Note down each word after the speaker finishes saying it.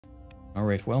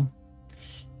Alright, well,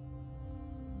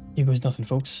 here goes nothing,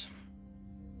 folks.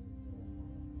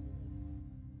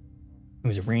 It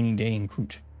was a rainy day in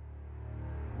Crute.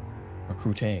 Or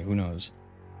Crute, who knows.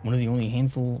 One of the only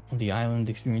handful of the island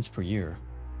experienced per year.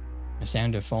 A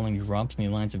sound of falling drops in the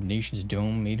Alliance of Nations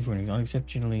dome made for an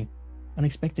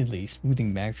unexpectedly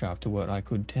smoothing backdrop to what I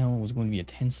could tell was going to be a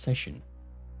tense session.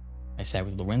 I sat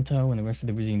with Lorento and the rest of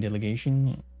the Rizian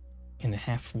delegation in the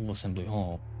half-full assembly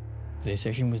hall. Today's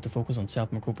session was to focus on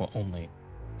South Macopa only.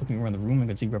 Looking around the room, I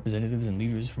could see representatives and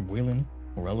leaders from Wayland,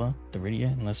 Morella,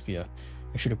 Doridia, and Lesbia.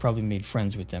 I should have probably made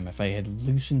friends with them if I had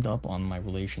loosened up on my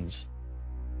relations.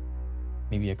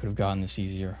 Maybe I could have gotten this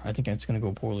easier. I think it's going to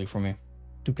go poorly for me.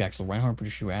 Duke Axel Reinhardt,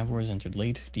 Patricio Alvarez entered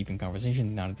late, deep in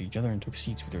conversation, nodded to each other, and took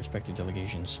seats with their respective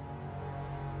delegations.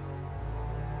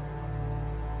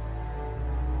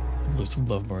 Those two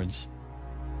lovebirds.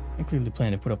 I clearly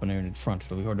planned to put up an iron in front.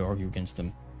 It'll be hard to argue against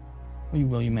them.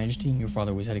 Well, your majesty, your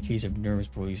father always had a case of nerves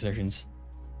before these sessions.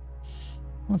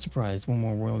 I'm not surprised. One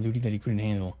more royal duty that he couldn't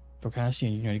handle. If Cassia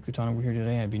and United Kutana were here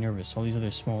today, I'd be nervous. All these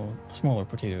other smaller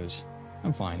potatoes.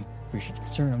 I'm fine. Appreciate your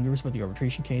concern. I'm nervous about the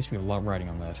arbitration case. We have a lot riding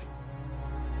on that.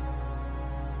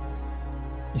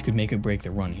 This could make or break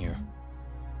the run here.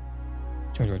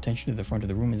 Turned our attention to the front of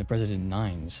the room as the President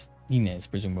Nines,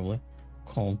 presumably,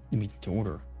 called the meeting to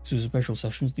order. So special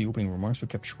sessions, the opening remarks were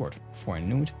kept short. Before I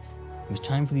knew it was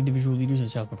time for the individual leaders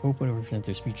of South Macopa to present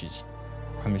their speeches.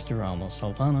 Prime Minister Alma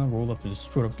Sultana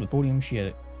strode up to the podium. She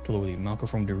had to lower the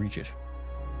microphone to reach it.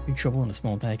 Big trouble in a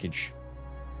small package.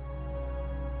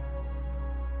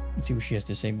 Let's see what she has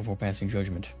to say before passing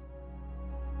judgment.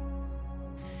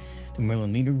 The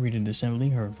Merlin leader greeted the assembly.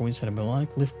 Her voice had a melodic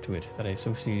lift to it that I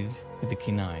associated with the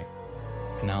Kenai.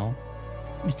 Canal,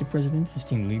 Mr. President,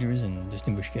 esteemed leaders, and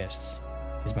distinguished guests.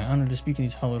 It is my honor to speak in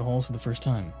these hallowed halls for the first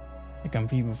time. I come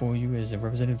to you before you as a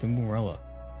representative of Morella,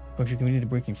 a country committed to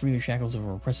breaking free the shackles of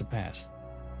a repressive past.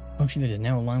 A country that is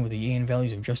now aligned with the Aean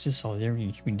values of justice, solidarity,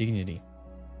 and human dignity.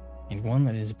 And one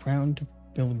that is proud to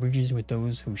build bridges with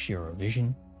those who share our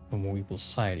vision of a more equal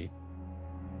society.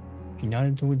 She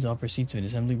nodded towards the upper seats of an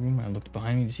assembly room. I looked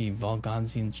behind me to see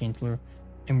Valgazian Chancellor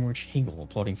Emmerich Hegel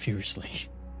applauding furiously.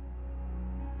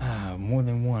 More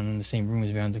than one in the same room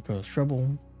is bound to cause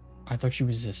trouble. I thought she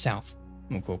was a South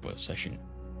Macopa session.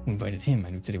 Who invited him?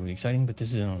 I knew today would be exciting, but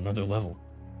this is on another level.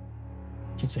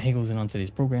 Chancellor Hegel isn't on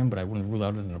today's program, but I wouldn't rule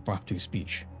out an impromptu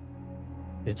speech.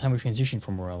 At the time of transition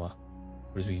from Morella,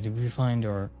 as we refined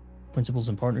our principles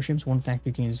and partnerships, one fact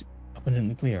became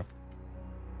abundantly clear.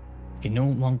 We can no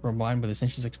longer abide by the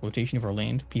senseless exploitation of our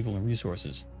land, people, and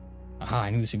resources. Aha, I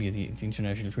knew this would be the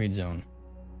international trade zone.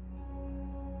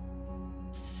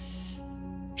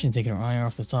 She hasn't taken her eye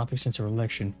off the topic since her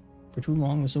election. For too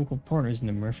long, the so-called partners in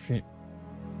the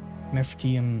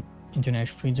Meftium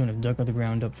International Trade Zone have dug the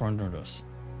ground up for under us.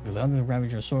 We allowed them to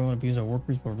ravage our soil and abuse our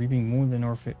workers while reaping more than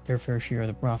their fair share of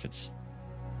the profits.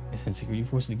 They send security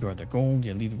forces to guard their gold,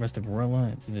 yet leave the rest of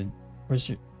Morella to the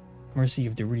mercy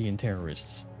of Doridian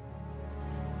terrorists.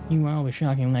 Meanwhile, the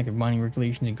shocking lack of mining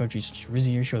regulations in countries such as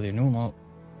Rizia show they're no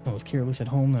less careless at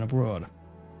home than abroad.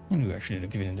 I knew I shouldn't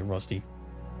have given in to Rusty.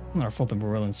 Not our fault that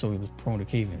Morellan soil was prone to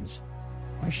cave-ins.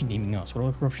 Why is she naming us? What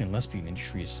all the corruption in lesbian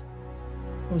industries?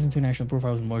 Those international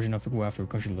profiles isn't large enough to go after a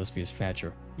country lesbia's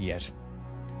stature yet.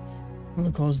 One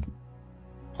of the cause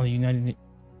on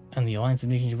the Alliance of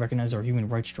Nations to recognize our human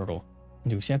rights struggle,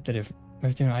 and to accept that if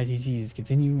Meftian ITCs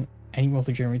continue, any wealth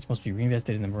it generates must be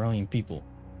reinvested in the Morellian people.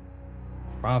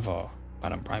 Bravo,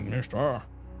 Madam Prime Minister.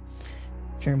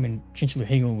 Chairman Chancellor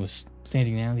Hegel was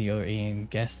standing now. The other AM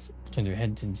guests turned their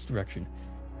heads in his direction.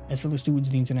 As fellow stewards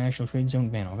of the International Trade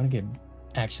Zone, man, I'm gonna get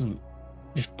absolutely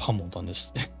just pummeled on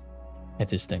this at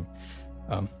this thing.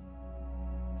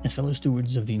 As fellow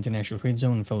stewards of the International Trade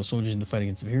Zone and fellow soldiers in the fight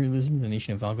against imperialism, the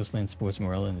nation of Valgasland supports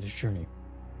Morella in this journey.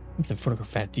 I'm to foot a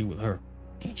fat deal with her.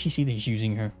 Can't she see that he's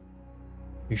using her?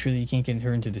 You sure that you can't get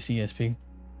her into the CSP?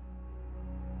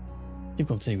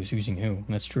 Difficult to say who's using who,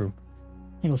 that's true.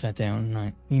 Hegel sat down,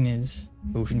 and Inez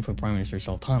motioned for Prime Minister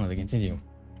Sultana to continue.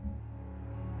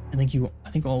 I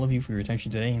thank all of you for your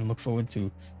attention today and look forward to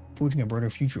forging a brighter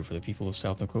future for the people of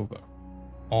South Macopa.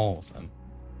 All of them.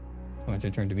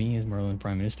 Sultana turned to me as Merlin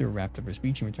Prime Minister wrapped up her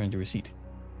speech and returned to her seat.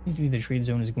 Seems to me the trade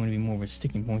zone is going to be more of a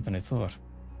sticking point than I thought.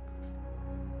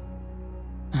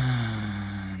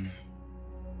 I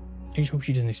just hope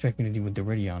she doesn't expect me to deal with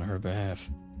Doridia on her behalf.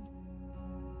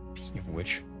 Speaking of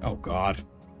which, oh god.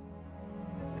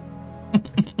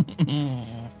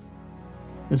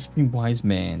 The Supreme Wise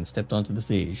Man stepped onto the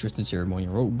stage, dressed in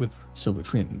ceremonial robe with silver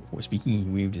trim. Before speaking, he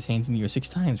waved his hands in the air 6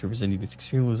 times, representing the 6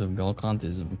 pillars of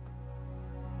Galkantism.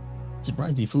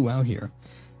 Surprised he flew out here.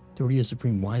 Already a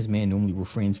supreme wise man normally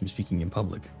refrains from speaking in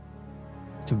public.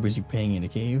 Too busy praying in a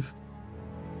cave?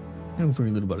 I know very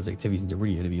little about his activities in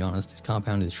Rizia, to be honest. His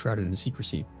compound is shrouded in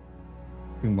secrecy.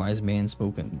 The supreme wise man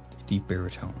spoke in a deep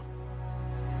baritone.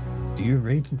 Dear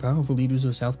great and powerful leaders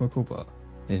of South Marcopa,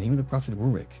 in the name of the prophet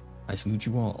Rurik, I salute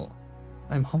you all.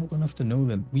 I am humble enough to know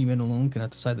that we men alone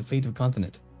cannot decide the fate of a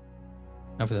continent.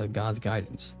 Not without God's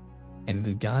guidance. And it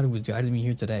is God who has guided me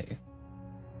here today.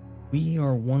 We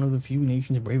are one of the few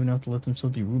nations brave enough to let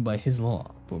themselves be ruled by his law,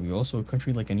 but we are also a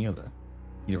country like any other.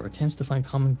 Yet our attempts to find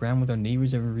common ground with our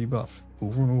neighbors have been rebuffed,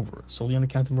 over and over, solely on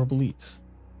account of our beliefs.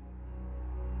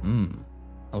 I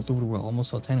looked over to where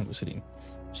almost Sultana was sitting.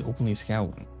 She was openly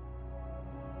scowling.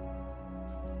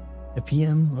 The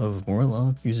PM of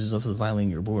Morella accuses us of violating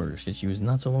your borders, yet she was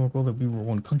not so long ago that we were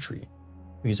one country.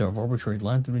 Because our arbitrary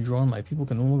lines have been drawn, my people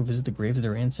can no longer visit the graves of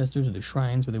their ancestors or the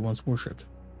shrines where they once worshipped.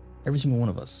 Every single one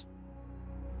of us.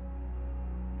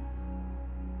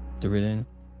 Doridan,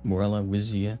 Morella,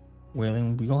 Rizia,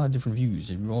 Wayland, we all have different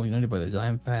views, and we're all united by the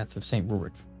diamond path of St.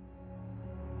 Rurik.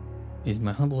 It is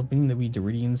my humble opinion that we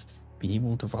Doridians be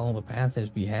able to follow the path as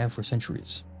we have for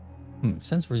centuries.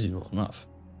 Sounds reasonable enough.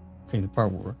 Including the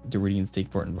part where Doridians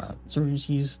take part in violent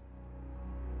insurgencies.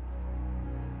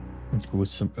 Let's go with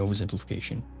some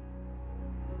oversimplification.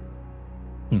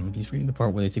 He's reading the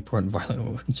part where they take part in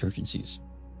violent insurgencies.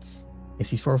 Yes,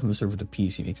 he's far from the servant of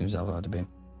peace he makes himself out to be.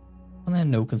 On that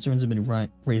note, concerns have been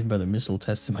raised by the missile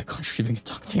tests in my country have been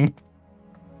conducting.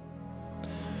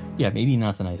 Yeah, maybe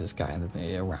not the nicest guy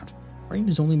around. Our aim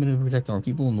is only meant to protect our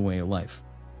people and the way of life.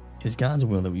 It is God's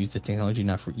will that we use the technology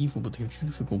not for evil, but to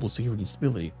contribute for global security and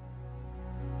stability.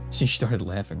 She started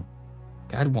laughing.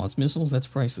 God wants missiles? That's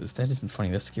priceless. That isn't funny,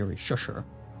 that's scary. Shush her.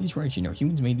 He's right, you know.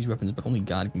 Humans made these weapons, but only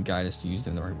God can guide us to use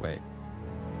them the right way.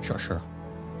 Shush her.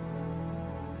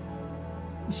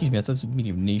 Excuse me, I thought this was a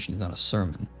meeting of nations, not a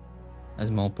sermon.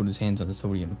 Asmal put his hands on the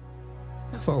sodium.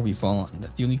 How far have we fallen?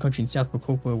 That the only country in South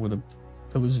Marcopa where the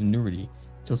pillars of nudity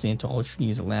still stand tall treating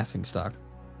as a laughing stock.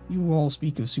 You all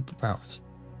speak of superpowers,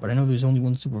 but I know there's only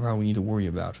one superpower we need to worry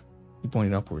about. He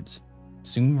pointed upwards. The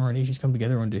sooner our nations come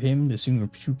together under him, the sooner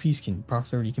true peace and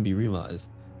prosperity can be realized.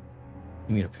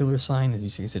 He made a pillar sign as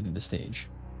he exited the stage.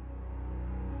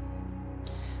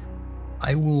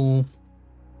 I will...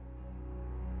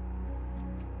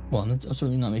 Well, I'm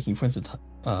certainly not making friends with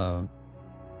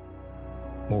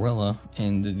Morella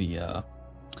and the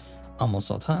Alma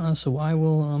Sultana, so I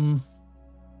will,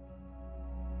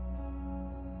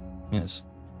 yes.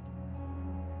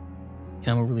 And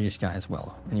I'm a religious guy as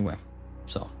well. Anyway,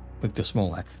 so, Victor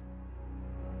Smolak.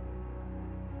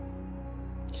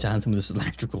 He signed him with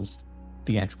this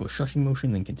theatrical shushing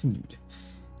motion, then continued.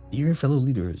 Dear fellow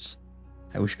leaders,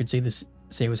 I wish I could say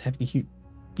I was happy to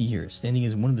be here, standing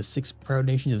as one of the 6 proud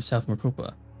nations of South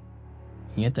Marcopa.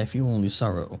 And yet I feel only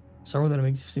sorrow. Sorrow that a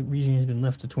magnificent region has been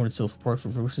left to torn itself apart for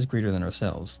forces greater than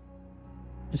ourselves.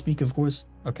 I speak, of course,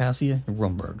 of Cassia and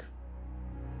Rumburg.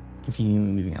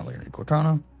 Conveniently leaving out later to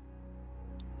Cortana.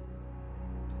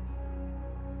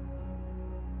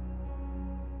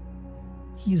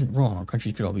 He isn't wrong. Our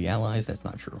countries could all be allies. That's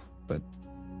not true. But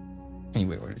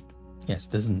anyway, yes,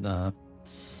 it doesn't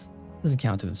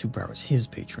count if the superpower is his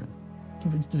patron.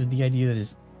 Convinced of the idea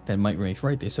that might makes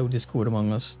right, they sow discord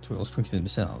among us to all strengthen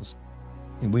themselves.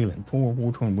 And Wayland, poor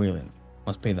war-torn Wayland,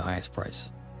 must pay the highest price.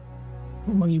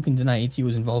 Who among you can deny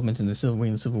ATO's involvement in the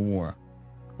Wayland Civil War?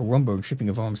 Or Rumburg's shipping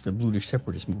of arms to the Blutish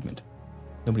separatist movement?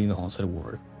 Nobody in the hall said a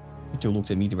word. Victor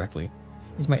looked at me directly.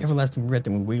 It's my everlasting regret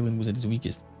that when Wayland was at his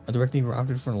weakest, a direct neighbor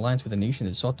opted for an alliance with a nation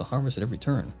that sought to harvest at every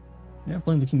turn. I do not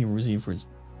blame the Kingdom of Rizia for its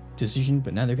decision,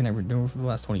 but neither can I ignore for the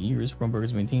last 20 years, Rumburg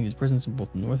has maintained his presence in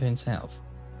both the north and south.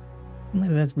 In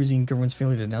light of that, the Rizian government's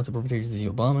failure to announce the perpetrators of the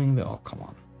Zeal bombing, oh, come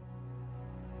on.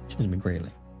 Shows me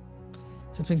greatly.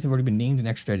 Suspects have already been named and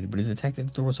extradited, but is the attack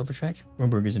that throw us off a track?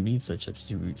 Rumburg is indeed such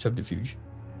subterfuge.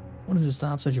 What does to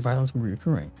stop such violence from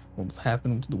reoccurring? What will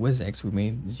happen to the Wessex who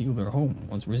made Zeal their home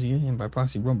once Rizia and by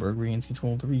proxy Rumburg regains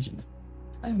control of the region?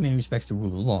 I have many respects to rule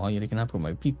of law, yet I cannot put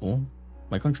my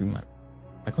country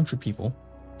people,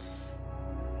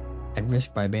 at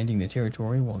risk by abandoning the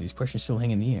territory while these questions still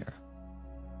hang in the air.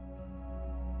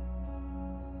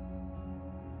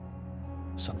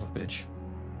 Son of a bitch.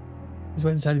 That's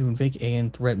why I decided to invoke AN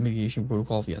threat mitigation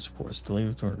protocol. Yes, of course. The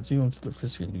later turn of Zeal into the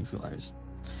physical neutralizers.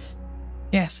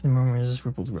 Gasps and murmurs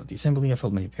rippled throughout the assembly. I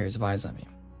felt many pairs of eyes on me.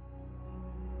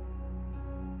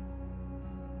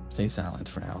 Stay silent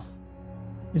for now.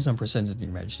 This is unprecedented,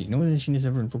 Your Majesty. No nation has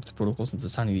ever invoked the protocol since the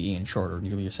signing of the AN Charter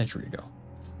nearly a century ago.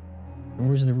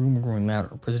 Rumors in the room were growing louder.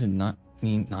 President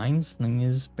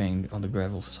Nines banged on the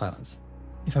gravel for silence.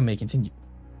 If I may continue.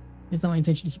 It's not my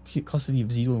intention to keep custody of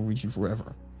Zelo region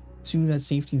forever. Soon that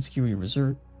safety and security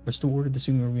are restored, the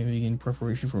sooner we begin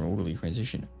preparation for an orderly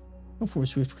transition. Hope for a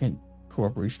swift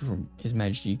cooperation from His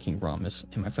Majesty King Ramus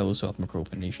and my fellow South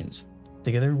Macropan nations.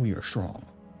 Together, we are strong.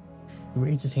 We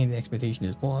raised his hand in expectation of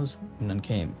his pause, and none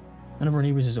came. None of our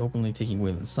neighbors is openly taking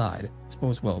Wayland's side. This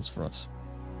bodes well for us.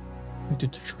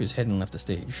 Victor shook his head and left the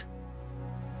stage.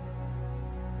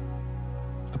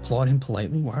 Applaud him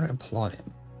politely? Why would I applaud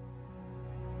him?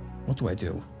 What do I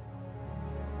do?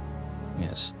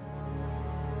 Yes.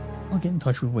 I'll get in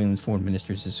touch with Wayland's foreign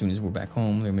ministers as soon as we're back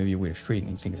home. There may be a way of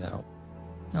straightening things out.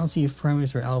 I'll see if Prime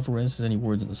Minister Alvarez has any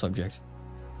words on the subject.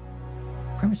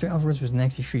 Prime Minister Alvarez was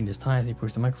next. He straightened his tie as he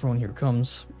pushed the microphone. Here it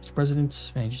comes. Mr.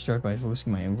 President, managed to start by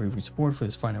voicing my unwavering support for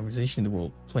this fine organization the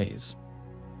world plays.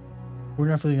 Were it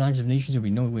not for the Alliance of Nations, there would be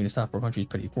no way to stop our country's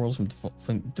petty quarrels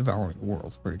from devouring the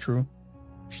world. Very true.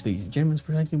 Which, ladies and gentlemen, is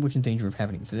precisely what's in danger of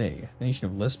happening today. The nation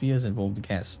of Lesbia is involved in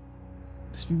gas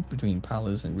dispute between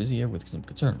Pallas and Rizia with some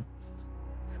concern.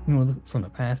 We know from the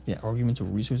past that arguments over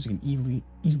resources can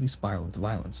easily spiral into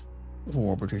violence. Before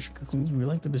arbitration concludes, we would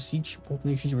like to beseech both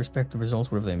nations to respect the results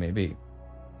whatever they may be,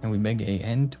 and we beg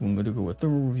AN to undergo a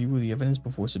thorough review of the evidence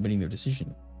before submitting their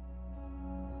decision.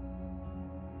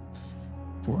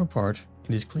 For our part,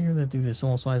 it is clear that due to the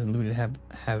small size and limited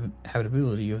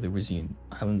habitability of the Rizian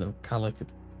island of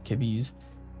Kebis,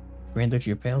 Grand Duchy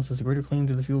of Pallas has a greater claim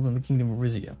to the field than the Kingdom of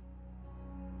Rizia.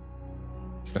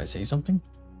 Should I say something?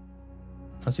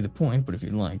 I don't see the point, but if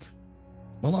you'd like.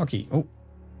 Malarkey! Oh!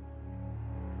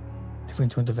 Everyone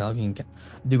turned to Valkyrie and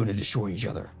they're gonna destroy each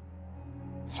other.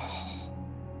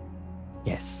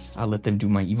 Yes, I'll let them do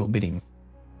my evil bidding.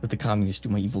 Let the communists do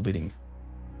my evil bidding.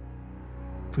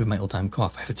 With my old-time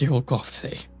cough. I have a terrible cough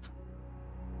today.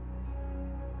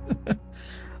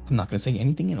 I'm not gonna say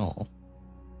anything at all.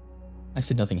 I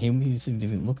said nothing. He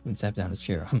didn't look and sat down in his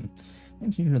chair.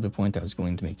 That's another point I was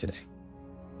going to make today.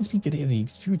 I speak today of the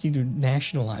security to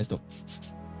nationalize the...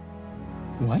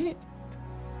 What?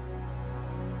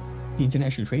 The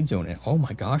international trade zone, and oh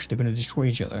my gosh, they're going to destroy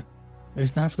each other. Let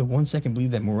us not for the 1 second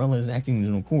believe that Morella is acting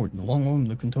in accord. In the long run,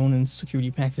 the Cantonan Security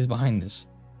Pact is behind this.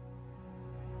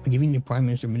 By giving the Prime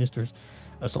Ministers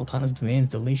Sultana's demands,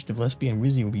 the nation of Lesbia and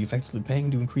Rizia will be effectively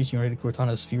paying to increase United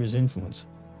Cortana's spheres of influence.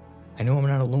 I know I'm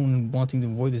not alone in wanting to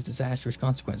avoid these disastrous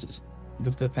consequences. He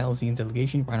looked at the Palestinian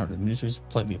delegation, Reinhardt and the ministers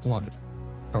politely applauded.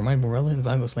 I remind Morella and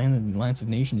Vagos Land that the Alliance of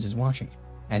Nations is watching,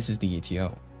 as is the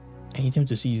ATO. Any attempt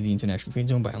to seize the international trade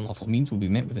zone by unlawful means will be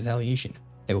met with retaliation.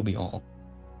 That will be all.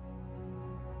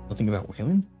 Nothing about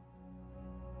Wayland?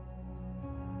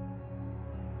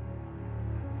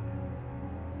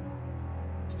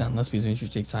 It's not unless Lespia's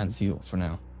interest takes side seal for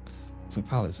now. So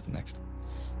Pallas is next.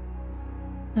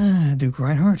 Duke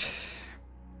Reinhardt.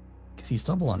 Can see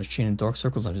stubble on his chin and dark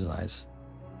circles under his eyes.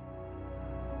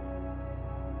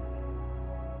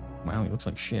 Wow, he looks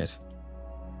like shit.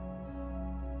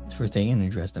 His first day in and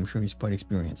dressed, I'm sure he's quite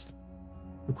experienced.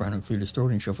 Duke Reinhardt cleared his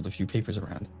throat and shuffled a few papers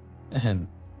around. Ahem.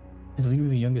 As leader of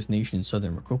the youngest nation in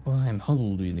southern Macopa, I am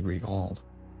humbled to be in the Great Hall.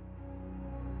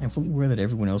 I am fully aware that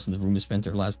everyone else in the room has spent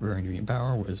their lives preparing to be in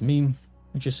power, whereas me,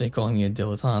 let's just say calling me a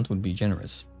dilettante would be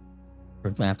generous.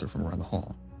 Heard laughter from around the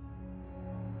hall.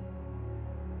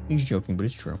 He's joking, but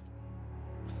it's true.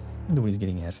 I know what he's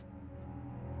getting at.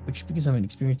 But just because I'm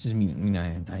inexperienced doesn't mean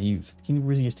I am naive. The Kingdom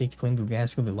of Rizia staked a claim to a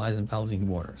gas field that lies in Palatine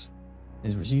waters. It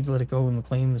is received to let it go in the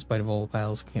claim in spite of all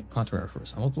Pal's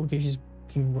counter-offers. On multiple occasions,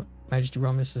 King Majesty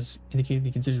Ramus has indicated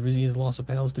he considers Rizia's loss of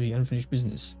Pals to be unfinished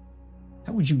business.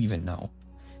 How would you even know?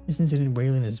 This incident,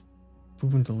 Wayland has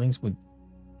proven to links with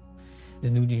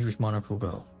his new dangerous monarch will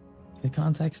go. In this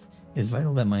context, it is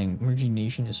vital that my emerging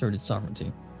nation assert its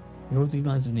sovereignty. We hope the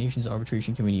Alliance of Nations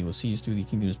Arbitration Committee will seize through the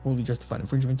Kingdom's poorly justified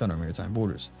infringement on our maritime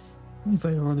borders. We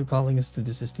invite our other colleagues to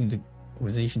this esteemed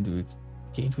organization to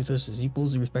engage with us as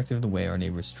equals irrespective of the way our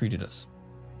neighbors treated us.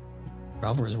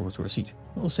 Alvarez rose to her seat.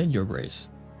 Well said, Your Grace.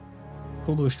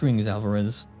 Pull those strings,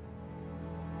 Alvarez.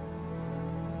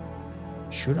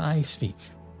 Should I speak?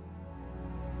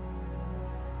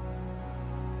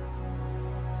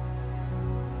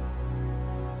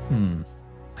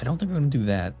 I don't think I'm going to do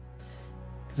that.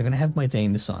 Because I'm going to have my day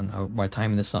in the sun, or my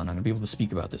time in the sun. I'm going to be able to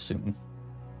speak about this soon.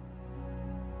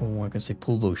 Or I can say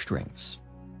pull those strings.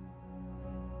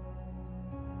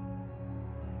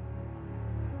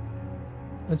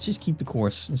 Let's just keep the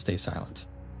course and stay silent.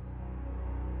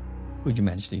 Would Your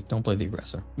Majesty, don't play the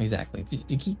aggressor. Exactly. If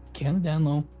you keep counting down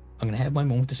low, I'm going to have my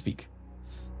moment to speak.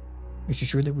 Rest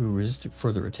assured that we will resist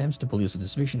further attempts to bully us into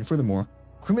submission, and furthermore,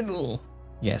 criminal!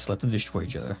 Yes, let them destroy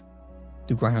each other.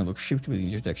 Duke Reinhardt looked shipped with the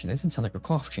interjection. That didn't sound like a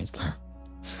cough, Chancellor.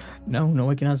 No,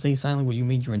 I cannot stay silent while you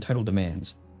made your entitled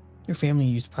demands. Your family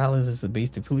used palace as the base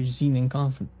to pillage Xene and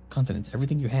continents.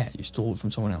 Everything you had, you stole it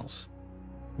from someone else.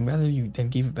 And rather you then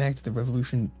gave it back to the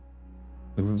revolution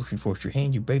forced your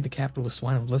hand, you begged the capitalist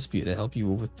swine of Lesbia to help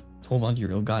you hold on to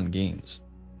your ill-gotten gains.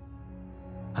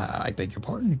 I beg your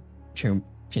pardon,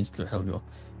 Chancellor Helgo,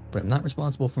 but I'm not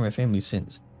responsible for my family's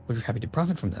sins. But you're happy to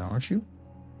profit from that, aren't you?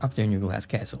 Up there in your glass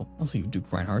castle. I'll see you,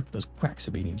 Duke Reinhardt. Those quacks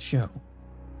are beginning to show.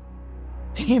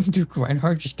 Damn, Duke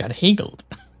Reinhardt just got hagled.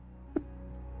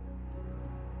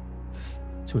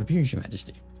 So it appears, Your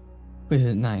Majesty.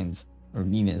 President Nines, or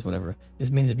Nines, whatever, this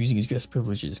man is abusing his guest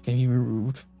privileges. Can you be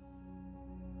removed?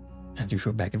 After a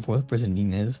short back and forth, President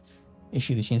Nines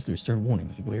issued the Chancellor a stern warning.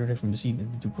 He glared at from the seat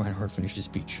and Duke Reinhardt finished his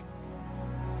speech.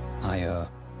 I,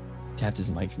 tapped his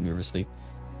mic nervously.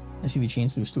 I see the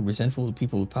Chancellor was still resentful of the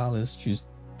people of Palace, choose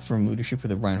firm leadership for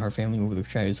the Reinhardt family over the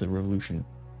shadows of the revolution.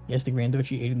 Yes, the Grand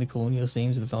Duchy aided the colonial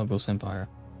aims of the Valgos Empire.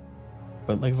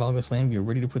 But like Valgos land, we are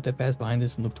ready to put that past behind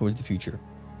us and look towards the future.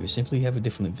 We simply have a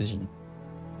different vision.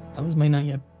 Palace might not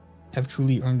yet have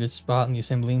truly earned its spot in the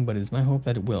assembling, but it is my hope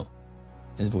that it will.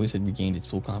 His voice had regained its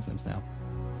full confidence now.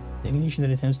 Any nation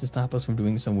that attempts to stop us from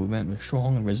doing so will meet with a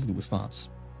strong and resolute response.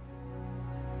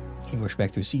 He rushed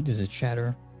back to his seat as a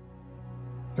chatter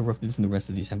erupted from the rest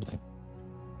of the assembly.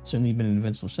 Certainly been an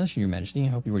eventful session, Your Majesty. I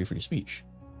hope you're ready for your speech.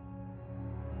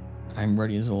 I'm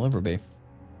ready as I'll ever be.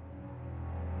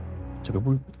 Took a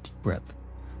deep breath.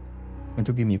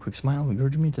 Winter gave me a quick smile of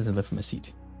encouragement as I left from my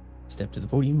seat. Stepped to the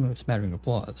podium with a smattering of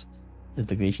applause. The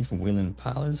delegation from Wayland and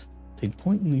Palace stayed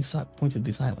pointedly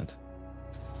silent.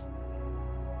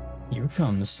 Here it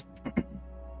comes.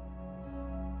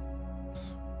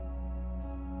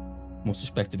 Most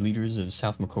respected leaders of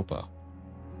South Makopa.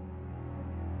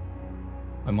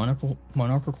 My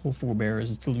monarchical forebears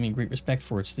instilled in me great respect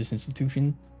for this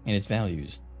institution and its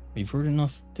values. We've heard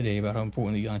enough today about how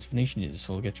important the Alliance of Nation is,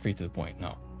 so we'll get straight to the point.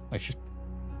 No, let's just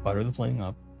butter the plane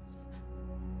up.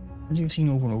 As you've seen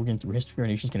over and over again through history, our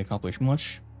nations can accomplish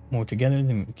much more together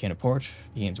than we can apart.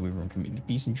 The Ant's wavering commitment to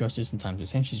peace and justice in times of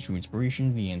tension is true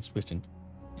inspiration. The Ant's swift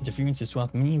interference has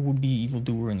swapped many a would-be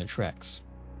evildoer in their tracks.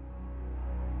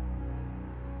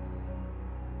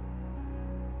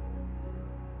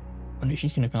 Our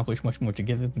nations can accomplish much more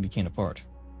together than we can apart.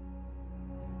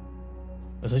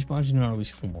 But such bonds do not always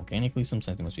form organically.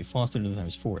 Sometimes they must be fostered, other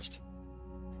times forced.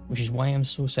 Which is why I'm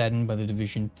so saddened by the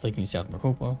division plaguing South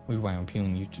Makopa, which is why I'm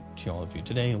appealing to all of you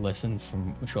today, a lesson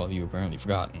from which all of you have apparently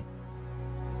forgotten.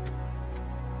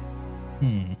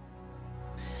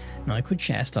 Now I could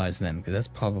chastise them, because that's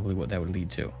probably what that would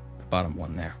lead to. The bottom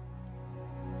one there.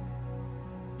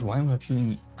 Which is why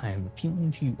I am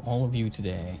appealing to all of you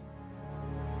today.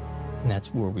 And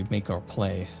that's where we make our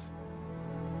play.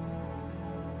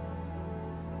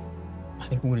 I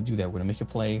think we're going to do that. We're going to make a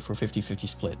play for 50-50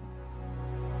 split.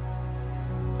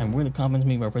 And where the comments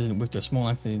made by President Victor Small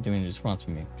actually demanded a response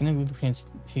from me. Can I believe the Prince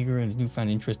Hager and his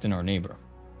newfound interest in our neighbor?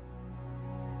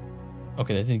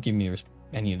 Okay, that didn't give me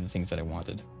any of the things that I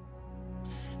wanted.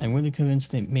 And where the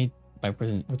comments made by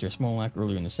President Victor Smolak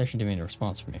earlier in the session demanded a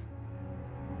response from me.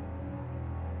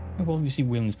 I hope you see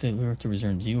Wayland's failure to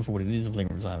return zeal for what it is of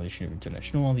flagrant violation of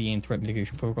international law, the threat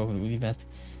mitigation protocol that we vast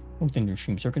most under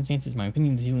extreme circumstances. In my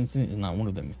opinion, the zeal incident is not one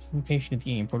of them. Its location of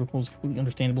the AIM protocol is completely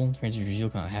understandable. Transit your zeal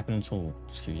cannot happen until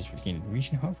security is regained in the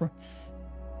region, however.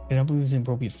 I don't believe this is an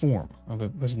appropriate form of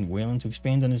President Wayland to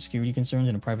expand on his security concerns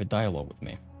in a private dialogue with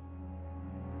me.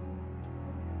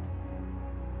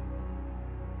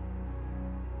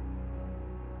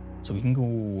 So we can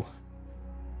go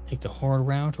take the hard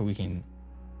route, or we can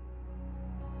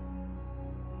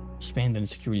expand on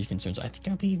security concerns. I think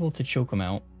I'll be able to choke him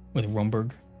out with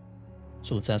Rumberg.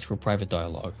 So let's ask for private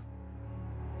dialogue.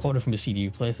 Applauded from the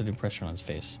CDU, placed an impression on his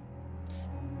face.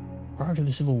 Prior to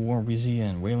the Civil War, Rizia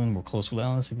and Wayland were close with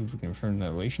allies. If we can return to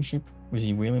that relationship, Rizia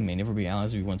and Wayland may never be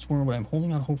allies as we once were, but I'm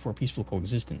holding out hope for a peaceful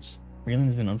coexistence. Wayland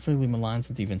has been unfairly maligned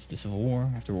since the events of the Civil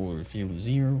War. After all, we feel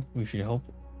zero. We should help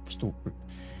restore.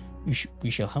 We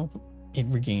shall help it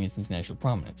regain its international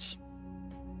prominence.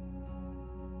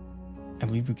 I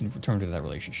believe we can return to that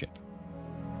relationship.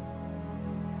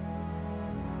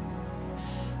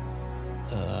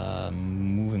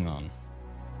 Moving on.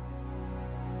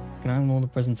 Can I know the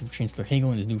presence of Chancellor Hagel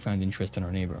and his newfound interest in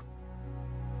our neighbor?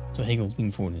 So Hagel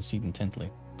leaned forward and seat intently.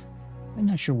 I'm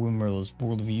not sure we're Merlo's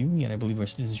worldview, yet I believe our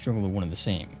citizens struggle are one and the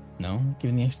same. No,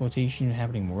 given the exploitation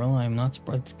inhabiting Morella, I am not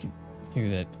surprised to hear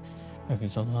that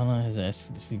Sultana has asked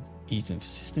for the east of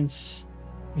assistance.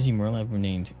 Rizia Morella have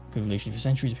remained good relations for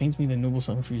centuries. It pains me that noble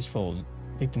countries fall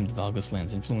victim to Valgus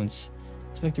land's influence.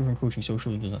 The specter of encroaching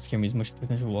socialism does not scare me as much as the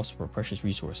potential loss of our precious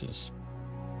resources.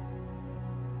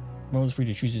 world is free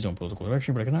to choose its own political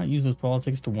direction, but I cannot use those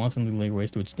politics to wantonly lay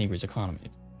waste to its neighbor's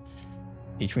economy.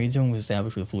 A trade zone was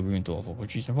established with a full agreement to all four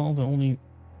countries involved, and only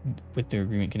with their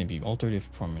agreement can it be altered.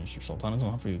 If Prime Minister Sultana is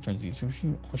not free to return to these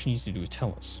countries, all she needs to do is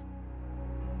tell us.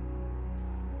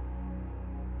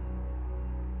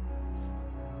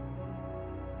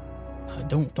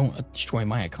 Don't destroy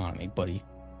my economy, buddy.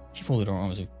 She folded her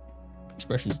arms with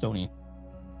expressions, don't he?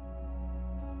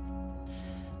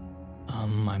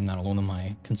 I'm not alone in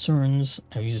my concerns.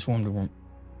 I've used this form to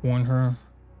warn her.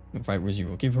 If I Rizia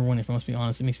will give her one, if I must be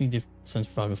honest, it makes me sense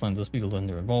Falkisland does speak of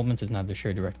their involvement is not their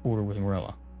shared direct border with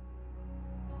Morella.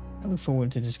 I look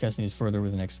forward to discussing this further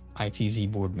with the next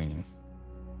ITZ board meeting.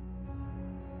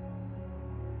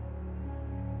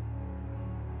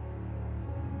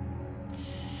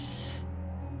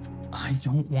 I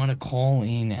don't want to call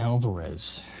in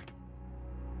Alvarez.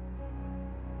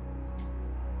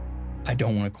 I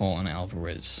don't want to call on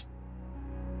Alvarez.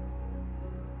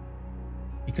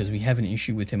 Because we have an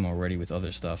issue with him already with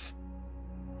other stuff.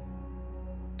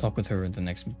 Talk with her at the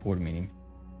next board meeting.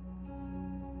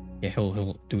 Yeah,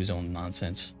 he'll do his own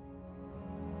nonsense.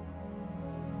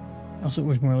 I also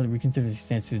wish Morella to reconsider his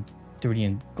stance to Dirty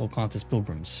and Golcontis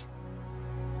pilgrims.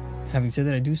 Having said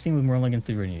that, I do stand with Morella against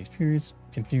the Dirty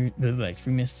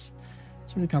extremists.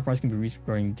 Some of the compromise can be reached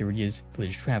regarding Dirty's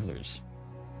village travelers.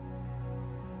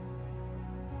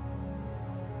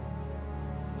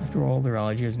 After all, their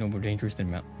ideology is no more dangerous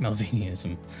than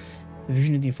Malvinianism. The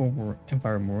vision of the former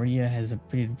Empire of Moria has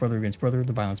pitted brother against brother.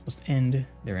 The violence must end.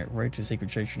 Their right to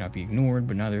sacred sites should not be ignored,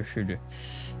 but neither should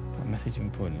methods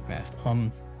employed in the past.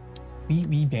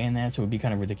 We ban that, so it'd be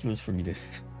kind of ridiculous for me to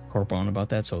harp on about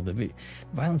that. So the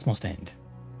violence must end.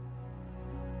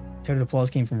 Shouted applause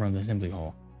came from around the assembly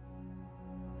hall.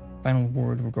 Final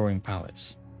word regarding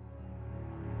pallets.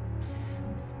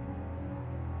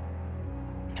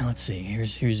 Now let's see.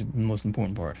 Here's the most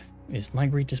important part. It's my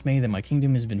great dismay that my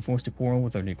kingdom has been forced to quarrel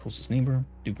with our closest neighbor.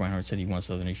 Duke Reinhardt said he wants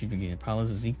the other nation to gain palace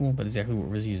as equal. That's exactly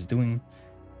what Rizia is doing.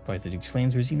 By the Duke's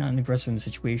claims, Rizia not an aggressor in the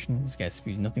situation. This guy's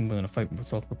speed nothing but in a fight with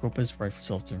South Macropa's right for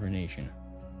self-determination.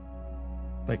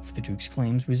 Fight for the Duke's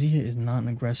claims, Rizia is not an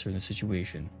aggressor in the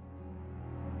situation.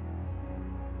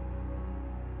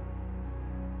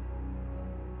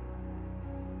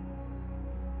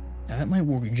 Now that might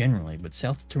work generally, but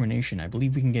self-determination, I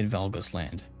believe we can get Valgus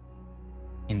land.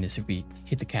 In this if we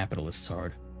hit the capitalists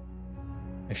hard.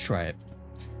 Let's try it.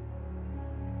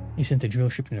 He sent a drill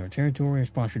ship into our territory.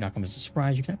 Response should not come as a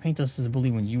surprise. You cannot paint us as a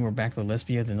bully when you are backed by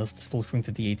Lesbia, then us the full strength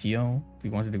of the ATO. If we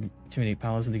wanted to intimidate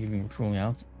Palace into giving controlling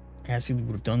out, Asfield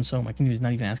would have done so. My kingdom is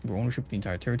not even asking for ownership of the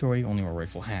entire territory, only our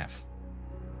rightful half.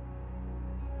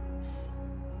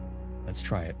 Let's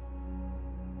try it.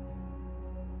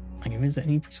 I'm convinced that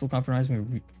any peaceful compromise we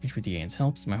reach with the AN's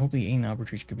help. It's my hope the AN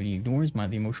arbitration committee ignores the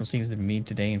emotional statements that have been made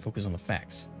today and focus on the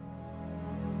facts.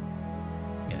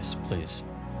 Yes, please.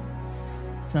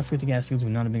 Let's not forget the gas fields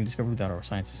would not have been discovered without our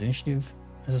sciences initiative.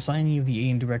 As a signee of the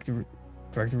AN Director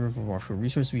of Offshore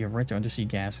Resources, we have right to undersea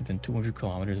gas within 200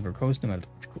 kilometers of our coast, no matter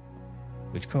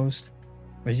which coast.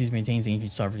 Rizia maintains the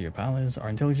ancient sovereignty of Palace. Our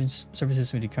intelligence services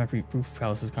submitted concrete proof of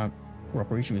Palace's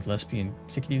cooperation with lesbian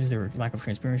executives. Their lack of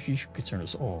transparency should concern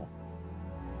us all.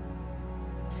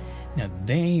 Now,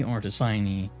 they aren't a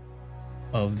signee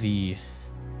of the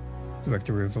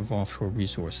Director of Offshore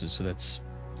Resources, so that's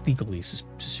legally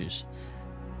suspicious.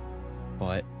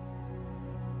 But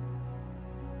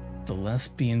the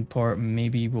lesbian part,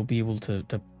 maybe we'll be able to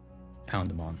pound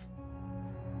them on.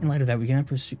 In light of that, we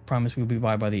cannot promise we will be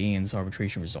abide by the AN's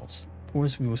arbitration results. Of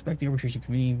course, we will respect the arbitration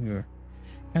committee. We are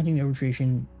counting the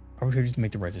arbitrators to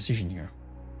make the right decision here.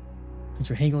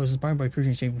 Mr. Hagel is inspired by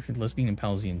encouraging exchange with lesbian and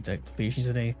Palestinian declarations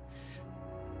today.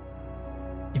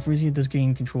 If Rizia does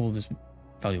gain control of this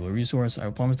valuable resource, I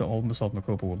will promise that all of South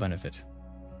Macropa will benefit.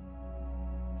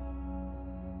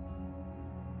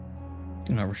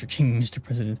 Do not rush your king, Mr.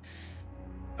 President.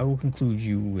 I will conclude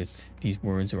you with these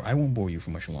words, or I won't bore you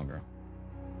for much longer.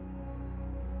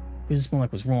 Business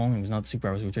Monarch was wrong. It was not the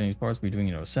superpowers who were turning these parts. We're doing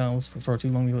it ourselves. For far too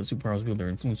long, we let superpowers wield their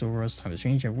influence over us. Time has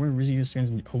changed. Where Rizia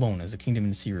stands alone as a kingdom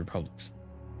in the Sea Republics.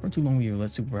 For too long, we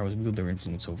let superpowers wield their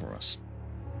influence over us.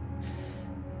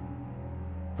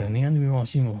 But in the end, we are all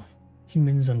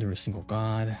humans under a single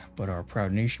god. But our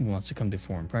proud nation wants to come to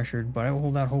foreign pressure. But I will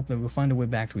hold out hope that we'll find a way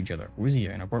back to each other.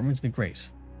 Rizia and apartments of the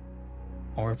Grace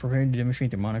are prepared to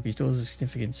demonstrate that monarchy still has a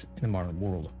significance in the modern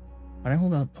world. But I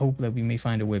hold out hope that we may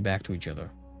find a way back to each other.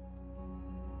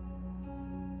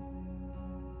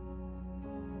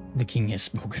 The king has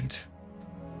spoken.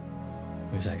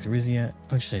 With Rizia,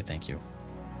 I should say thank you.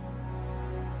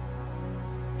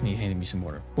 And he handed me some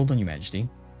water. Well done, Your Majesty.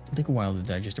 It'll take a while to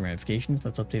digest the ramifications.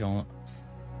 Let's update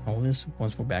all this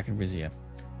once we're back in Rizia.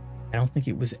 I don't think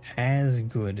it was as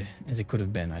good as it could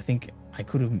have been. I think I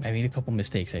made a couple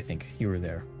mistakes, I think, here or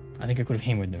there. I think I could have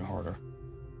hammered them harder.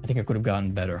 I think I could have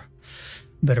gotten better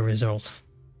result.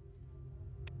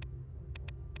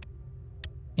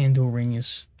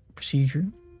 Andoranius procedure.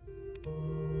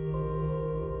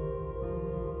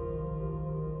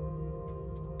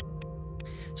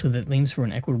 So that aims for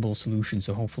an equitable solution,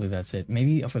 so hopefully that's it.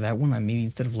 Maybe for that one, maybe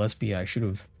instead of Lesbia, I should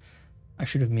have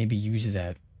maybe used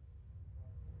that.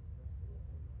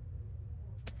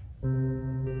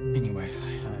 Anyway,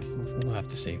 we'll have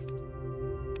to see.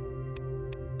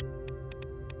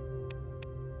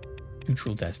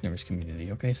 Neutral Destiners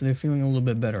community. Okay, so they're feeling a little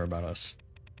bit better about us.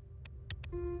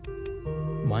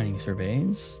 Mining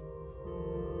surveys.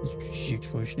 Strategic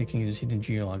exploration of the kingdom's hidden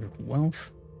geological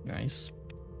wealth. Nice.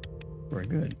 Very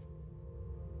good.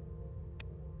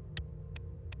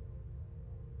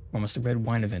 Almost a red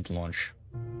wine event launch.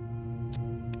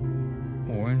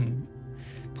 Or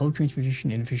public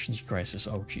transportation inefficiency crisis.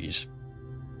 Oh, jeez.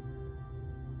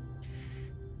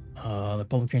 The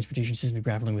public transportation system is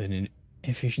grappling with an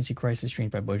efficiency crisis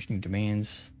strained by burgeoning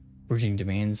demands,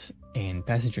 and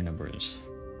passenger numbers.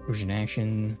 Urgent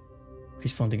action,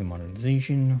 increased funding and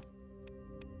modernization.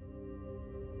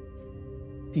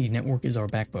 The network is our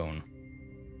backbone.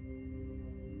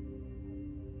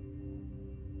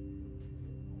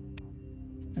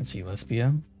 Let's see,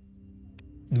 Lesbia.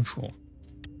 Neutral.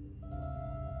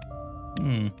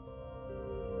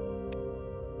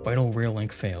 Vital rail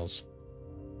link fails.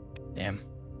 Damn.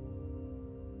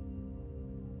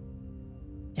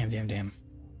 Damn.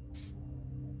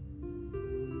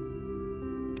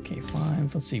 Okay,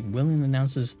 5. Let's see. William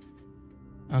announcement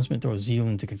throws Zeal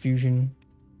into confusion.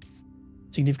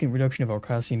 Significant reduction of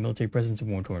Arcasian military presence in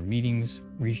war-torn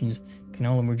regions.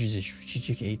 Canal emerges as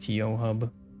strategic ATO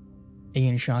hub.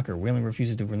 AN Shocker. Whaling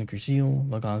refuses to relinquish Zeal.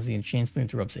 Lagazian Chancellor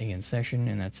interrupts AN session,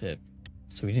 and that's it.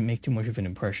 So he didn't make too much of an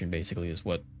impression, basically, is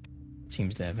what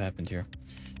seems to have happened here.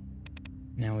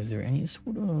 Now, is there any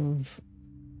sort of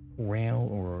rail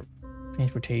or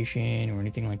transportation or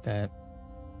anything like that?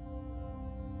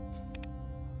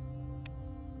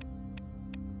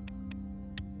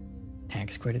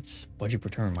 Tax credits. Budget per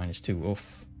turn -2.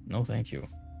 Oof. No, thank you.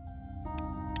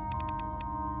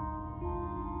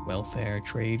 Welfare,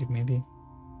 trade, maybe?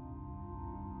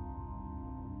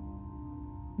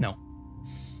 No.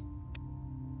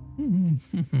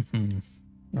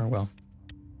 Or well.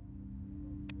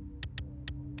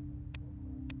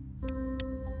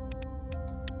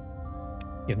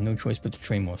 You have no choice but to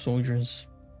train more soldiers.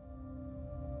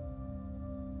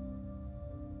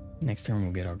 Next turn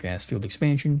we'll get our gas field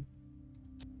expansion.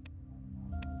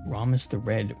 Ramus the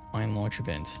Red wine launch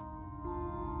event.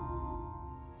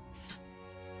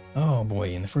 Oh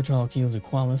boy, in the fertile fields of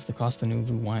Qualis, the Costa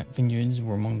Nuvu vineyards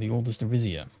were among the oldest in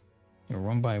Rizia. They were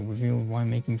run by a revered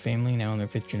winemaking family, now in their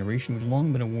 5th generation, who had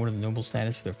long been awarded the noble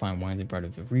status for their fine wines and pride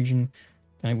of the region.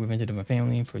 Tonight we invented a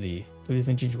family for the 30th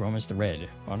vintage Ramus the Red,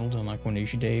 bottled on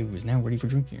Coronation Day, was now ready for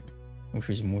drinking, which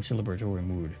was a more celebratory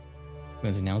mood.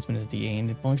 Gwen's announcement at the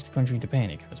end plunged the country into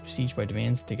panic. I was besieged by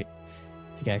demands to take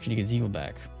action to get Zeal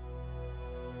back.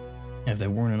 If there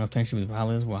weren't enough tension with the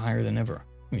pilots, were higher than ever.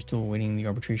 We were still awaiting the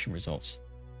arbitration results.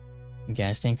 The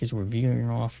gas tankers were veering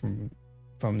off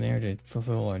from there to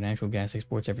fulfill our natural gas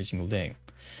exports every single day.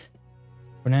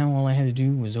 For now, all I had to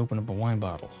do was open up a wine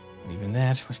bottle. And even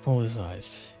that was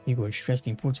politicized. Hugo had stressed the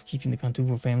importance of keeping the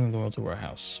Contuvo family loyal to our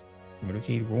house. The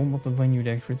motorcade rolled up the vineyard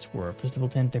exits where a festival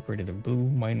tent decorated the blue,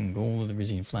 white, and gold of the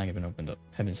Rizian flag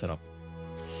had been set up.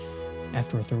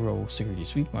 After a thorough security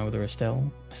sweep, my mother Estella,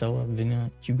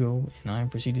 Vina, Hugo, and I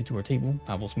proceeded to our table.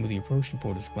 Pablo smoothly approached and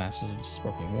poured us glasses of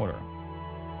sparkling water.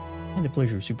 I had the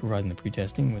pleasure of supervising the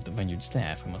pre-testing with the vineyard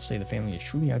staff. I must say the family has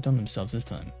truly outdone themselves this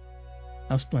time.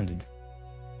 How splendid.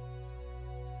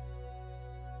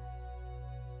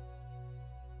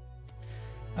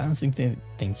 I don't think they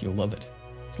think you'll love it.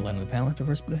 It's light on the palate at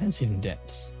first, but it has hidden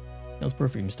depths. That was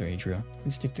perfect, Mr. Adria.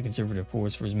 Please stick to conservative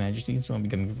pours for His Majesty, so I'm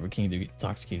becoming a king to get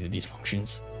intoxicated at these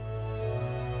functions.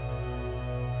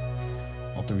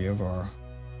 All 3 of our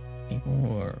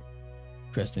people are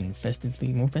dressed in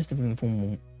more festively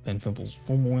than Fimple's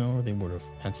formal. They would have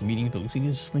had some meetings, but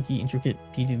Lucida's slinky, intricate,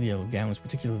 pleated yellow gown was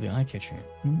particularly eye-catching.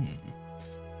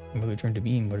 My mother turned to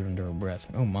me and muttered under her breath,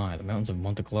 "Oh my, the mountains of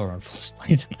Monte Clara are on full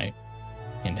display tonight.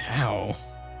 And how?"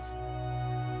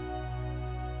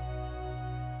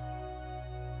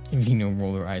 Vino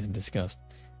rolled her eyes in disgust.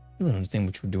 I don't understand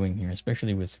what you're doing here,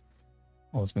 especially with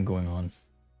all that's been going on.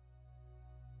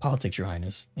 Politics, Your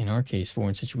Highness. In our case,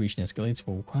 foreign situation escalates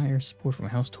will require support from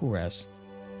House Torres.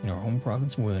 in our home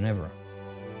province more than ever.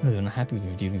 They're unhappy with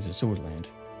your dealings in Swordland.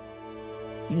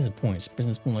 He has a point.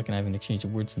 President Spoonlight and I have an exchange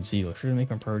of words in Zeal. Should I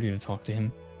make our priority to talk to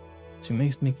him? So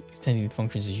we make extending the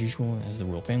functions as usual. As the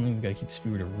royal family, we've got to keep the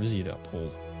spirit of Rizia to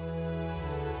uphold.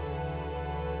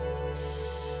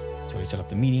 So we set up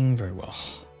the meeting very well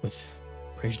with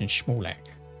President Schmolak.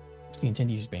 The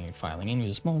attendees was being filing in. It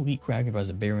was a small elite crowd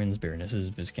comprised of barons, baronesses,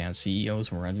 viscounts, CEOs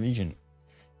from around the region.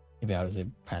 They bowed as they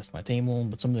passed my table,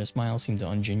 but some of their smiles seemed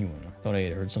ungenuine. I thought I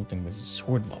had heard something with a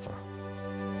sword lover.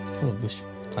 Still a wish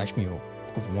flashed me a look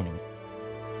of warning.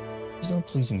 There's no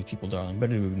pleasing these people, darling.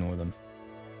 Better to ignore them.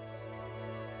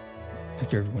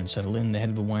 After everyone settled in, the head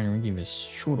of the winery gave a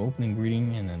short opening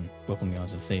greeting and then welcomed me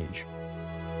onto the stage.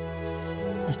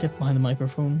 I stepped behind the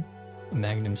microphone. A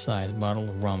magnum-sized bottle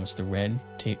of Ramus the Red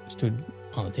stood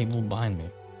on the table behind me.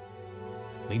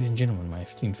 Ladies and gentlemen, my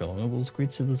esteemed fellow nobles,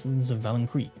 great citizens of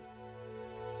Valencrete,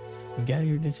 we gather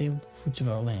here to taste the fruits of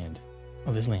our land,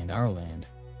 our land.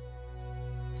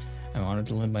 I'm honored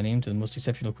to lend my name to the most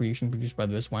exceptional creation produced by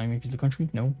the best winemakers of the country,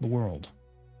 no, the world.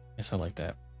 Yes, I like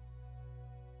that.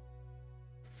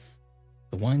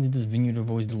 The wines in this vineyard have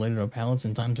always delighted our palates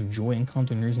in times of joy and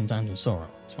contours in times of sorrow.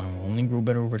 This wine will only grow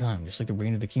better over time, just like the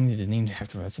reign of the king that is named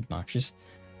after. That's obnoxious.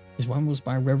 This wine will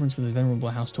inspire reverence for the venerable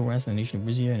house Torres and the nation of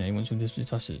Rizia and anyone who this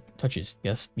touches.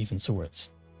 Yes, even swords.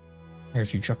 I heard a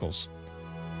few chuckles.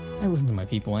 I listen to my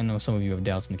people. I know some of you have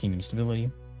doubts in the kingdom's stability.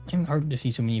 I'm heartened to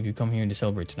see so many of you come here to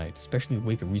celebrate tonight, especially in the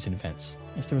wake of recent events.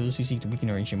 Yes, there are those who seek to weaken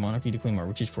our ancient monarchy to claim our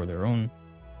riches for their own.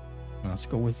 Now, let's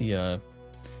go with the, I'm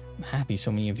happy so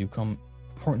many of you come.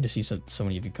 Important to see so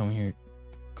many of you come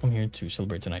here to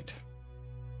celebrate tonight.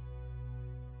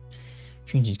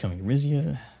 Change is coming to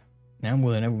Rizia. Now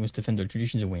more than ever, we must defend our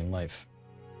traditions and way in life.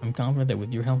 I'm confident that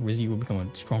with your help, Rizia will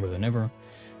become stronger than ever.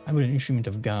 I'm an instrument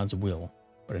of God's will,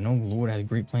 but I know the Lord has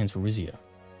great plans for Rizia.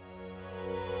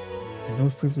 As the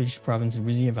most privileged province in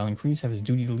Rizia, Valencrete has a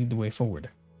duty to lead the way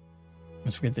forward. I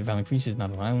must forget that Valencrete is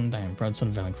not an island. I am a proud son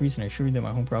of Valencrete, and I assure you that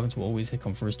my home province will always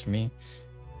come first for me.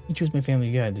 He chose my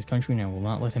family to guide this country, and I will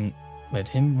not let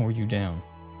him or you down.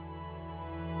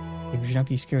 We should not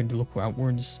be scared to look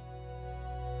outwards.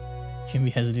 Shouldn't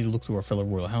be hesitant to look to our fellow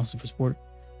royal houses for support.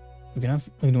 We cannot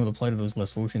ignore the plight of those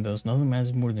less fortunate, thus nothing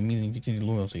matters more than me than continued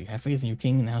loyalty. Have faith in your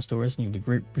king and the house Torres, and you'll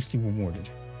be richly rewarded.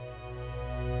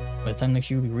 By the time next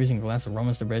year, we'll be raising a glass of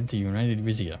Ramus the Red to united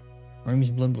Rizia. Our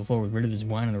enemy's blood will flow with rid of this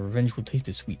wine, and our revenge will taste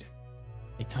as sweet.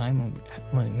 Take time,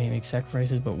 we may make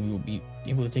sacrifices, but we will be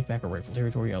able to take back our rightful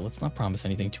territory. Let's not promise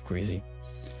anything too crazy.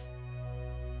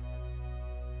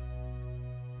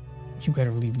 You got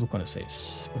a relieved look on his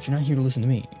face, but you're not here to listen to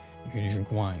me. You're here to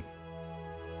drink wine.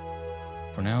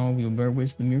 For now, we will bear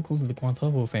witness to the miracles that the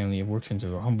Quantavo family have worked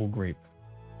into our humble grape.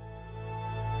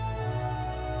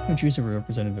 No cheers of a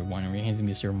representative of the winery handed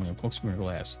me a ceremonial corkscrew in a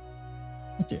glass.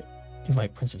 Like to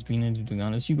invite Princess Vina to do the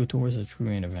honors. Hugo Torres, a true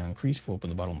man of Valencrete, will open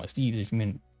the bottle of my steed. As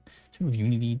human symbol of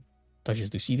unity,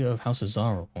 Duchess Lucida of House of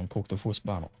Zaro will uncork the fourth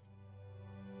bottle.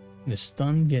 In a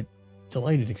stunned yet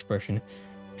delighted expression,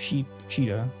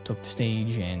 Cheetah took the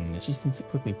stage, and assistants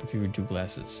quickly procured 2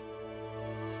 glasses.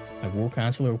 My war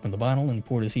counselor opened the bottle and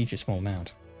poured us each a small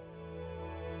amount.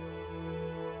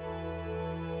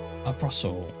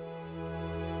 Aprosso.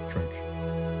 Drink.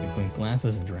 We clinked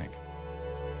glasses and drank.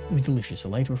 It was delicious, a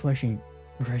light, refreshing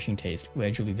taste,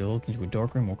 gradually developed into a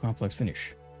darker, more complex finish.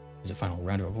 There was a final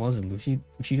round of applause, and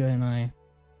Lucida and I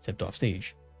stepped off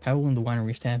stage. Powell and the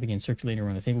winery staff began circulating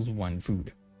around the tables with wine and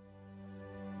food.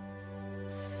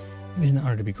 It was an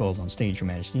honor to be called on stage, Your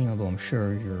Majesty, although I'm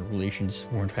sure your relations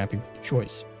weren't happy with the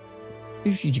choice.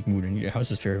 Your strategic mood and your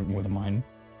house's favorite more than mine.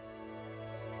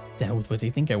 To hell with what they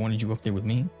think, I wanted you up there with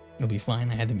me. It'll be fine,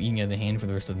 I had them eating out of the hand for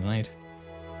the rest of the night.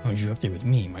 I wanted you up there with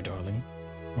me, my darling.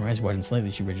 Her eyes widened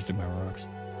slightly, she registered my remarks.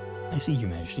 I see, Your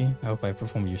Majesty. I hope I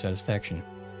performed to your satisfaction.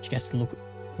 She cast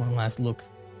one last look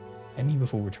at me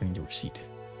before returning to her seat.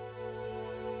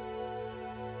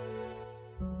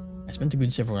 I spent a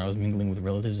good several hours mingling with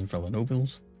relatives and fellow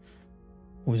nobles,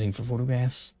 posing for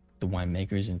photographs, the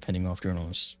winemakers, and fending off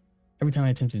journalists. Every time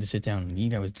I attempted to sit down and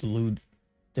eat, I was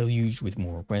deluged with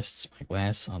more requests. My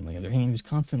glass, on the other hand, was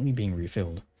constantly being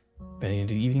refilled. By the end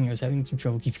of the evening, I was having some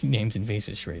trouble keeping names and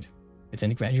faces straight. It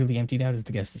then gradually emptied out as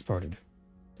the guests departed.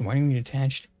 The winery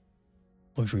detached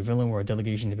luxury villa where our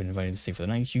delegation had been invited to stay for the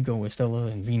night. Hugo, Estella,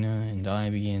 and Vina and I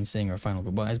began saying our final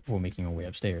goodbyes before making our way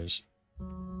upstairs.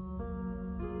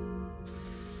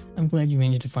 I'm glad you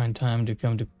managed to find time to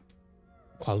come to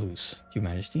Qualus, Your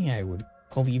Majesty. I would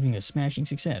call the evening a smashing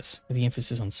success, with the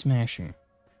emphasis on smashing.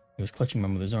 He was clutching my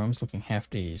mother's arms, looking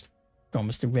half-dazed. "Oh,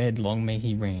 Mr. Red, long may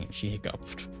he reign," she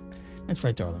hiccuped. "That's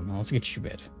right, darling. Now let's get you to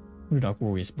bed." The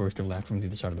uproarious burst of laughter from the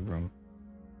other side of the room.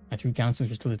 My three counselors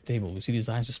were still at the table. Lucida's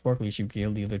eyes were sparkly as she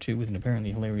regaled the other two with an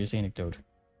apparently hilarious anecdote.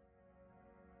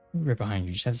 I'll be right behind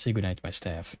you. Just have to say goodnight to my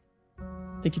staff.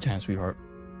 Take your time, sweetheart.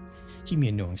 She gave me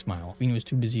a knowing smile. Vina was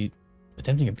too busy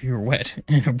attempting a pirouette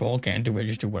and her ball can to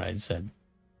register what I had said.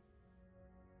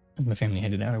 As my family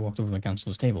headed out, I walked over to my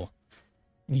counselor's table.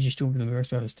 And he just stood over the verse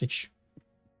without a stitch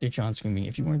on, screaming,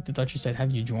 "If you weren't the Duchess, I'd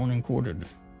have you drawn and quartered."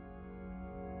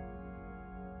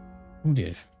 Who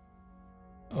did?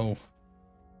 Oh.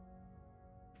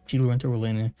 She went over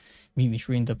Elena, immediately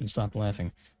straightened up and stopped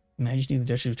laughing. Majesty, the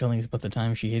Duchess was telling us about the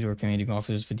time she hid her commanding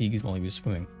officer's fatigues while he was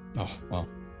swimming. Oh, well.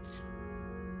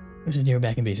 It was a day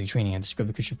back in basic training. I had to scrub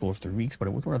the kitchen floor for 3 weeks, but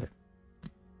it was worth it.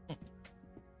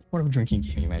 What of a drinking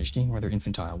game, Your Majesty? Rather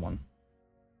infantile one.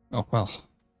 Oh, well.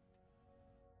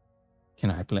 Can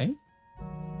I play?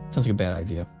 Sounds like a bad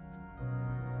idea.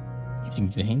 If you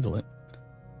can handle it.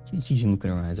 She had a teasing look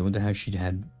in her eyes. I wonder how she'd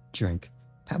had drink.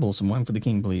 Pabble, some wine for the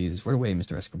king, please. Right away,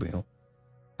 Mr. Escobedo.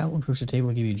 Pabble approached the table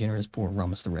and gave you a generous pour of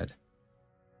Ramos the Red.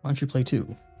 Why don't you play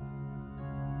too?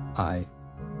 I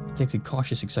detected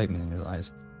cautious excitement in his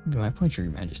eyes. It'd be my pleasure,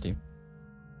 Your Majesty.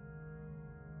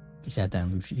 He sat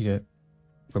down. Lucida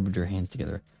rubbed her hands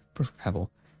together. Perfect,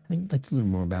 Pabble. I think I'd like to learn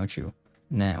more about you.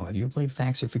 Now, have you ever played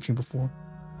facts or fiction before?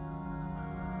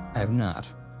 I have not.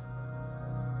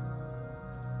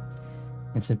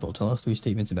 It's simple. Tell us 3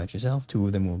 statements about yourself. 2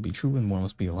 of them will be true and 1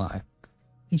 must be a lie.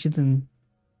 Each then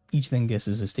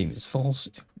guesses a statement is false.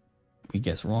 If we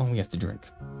guess wrong, we have to drink.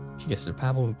 She guessed her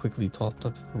Pablo, who quickly topped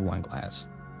up her wine glass.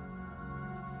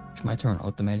 It's my turn. I'll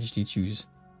let the Majesty choose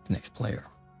the next player.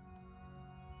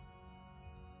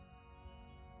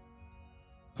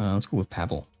 Let's go with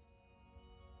Pablo.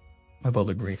 My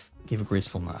butler gave a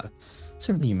graceful nod.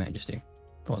 Certainly, Your Majesty.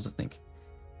 Pause to think.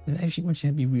 If I actually want you to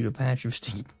have me read a patch of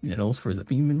stinging nettles for the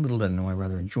beam, little did I know I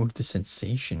rather enjoyed the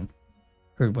sensation.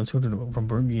 Once heard of a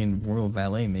Burgundian royal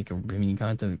valet make a remaining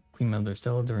content of Queen Mother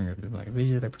Stella during her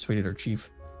visit. I persuaded our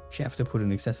chief chef to put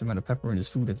an excessive amount of pepper in his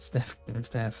food at the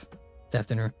staff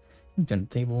dinner. Down the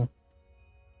table.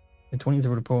 The 20th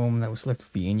wrote a poem that was selected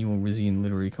for the annual Rizian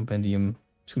Literary Compendium,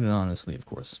 pseudonymously, of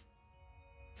course.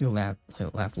 He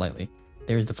laughed lightly.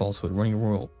 There's the falsehood. Running a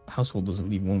royal household doesn't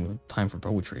leave one with time for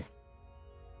poetry.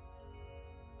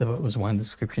 The butler's wine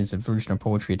descriptions of version of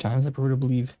poetry at times, I prefer to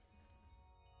believe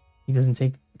he doesn't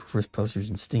take first pleasures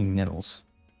in stinging nettles.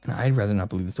 And I'd rather not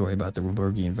believe the story about the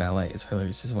Robergian valet, as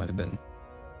hilarious as it might have been.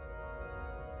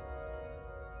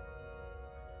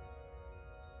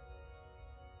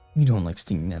 You don't like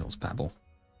stinging nettles, Pabble.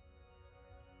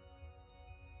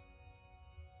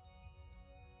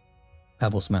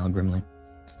 Pabble smiled grimly.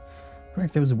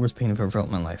 Correct, that was the worst pain I've ever felt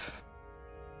in my life.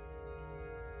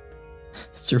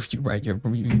 Served you right, you have a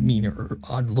mean or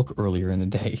odd look earlier in the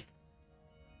day.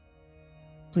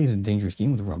 Played a dangerous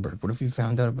game with Robert. What if you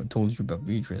found out told you about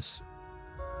Beatrice?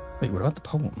 Wait, what about the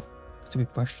poem? That's a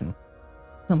good question.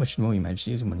 Not much to know, Your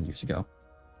Majesty, as 1 years ago.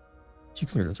 She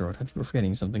cleared her throat. I think we're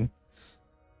forgetting something.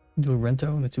 Into Lorento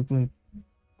and the 2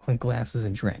 clink glasses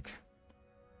and drank.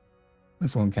 My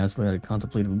foreign counselor had a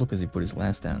contemplative look as he put his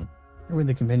glass down. I read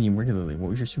the compendium regularly. What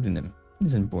was your pseudonym? It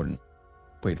isn't important.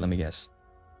 Wait, let me guess.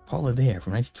 Paula Dare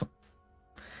from 1920.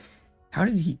 How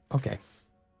did he... Okay.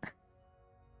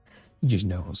 He just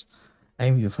knows. I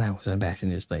envy the flowers unabashed in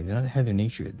their display. They do not have their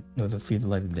nature, nor the fear the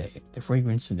light of day. Their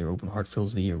fragrance and their open heart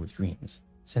fills the air with dreams.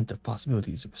 Scent of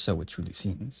possibilities, or so it truly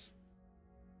seems.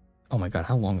 Oh my god,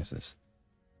 how long is this?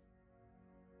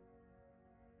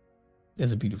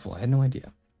 That's beautiful. I had no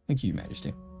idea. Thank you, Your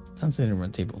Majesty. Sounds like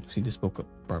around the table. Lucy just spoke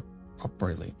up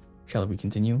brightly. Shall we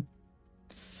continue?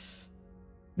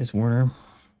 Miss Warner.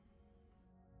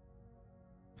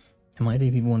 In my day,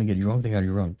 people want to get drunk, they got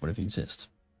drunk. What if you insist?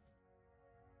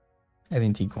 I have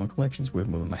antique coin collections worth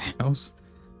more than my house.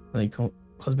 My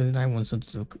husband and I once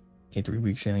took a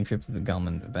 3-week sailing trip to the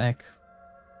Galman and back.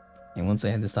 And once I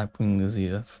had to stop Queen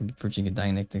Rizia from purchasing a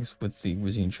Dianetics with the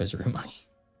Rizian treasury money.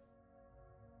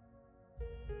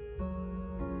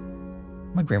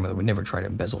 My grandmother would never try to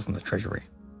embezzle from the treasury.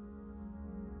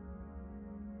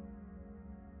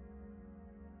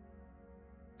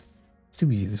 It's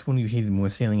too easy. This one you hated more,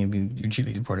 sailing and being your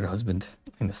dearly departed husband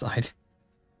on the side.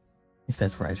 Yes,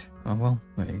 that's right. Oh well,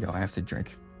 there you go. I have to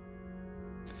drink.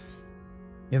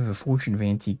 You have a fortune of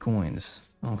antique coins.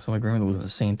 Oh, so my grandmother wasn't a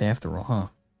saint after all, huh?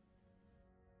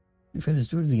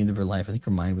 Towards the end of her life, I think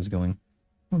her mind was going.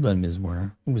 Well done, Ms.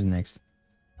 Warner. Who was next?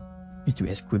 Mr.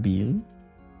 Esquibile?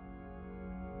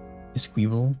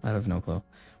 Esquibble? I have no clue.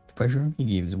 With pleasure, he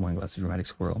gave his wine glass a dramatic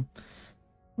swirl.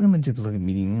 When I'm in a diplomatic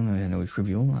meeting, I know it's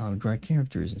trivial. I'll draw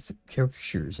caricatures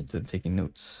instead of taking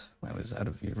notes. When I was out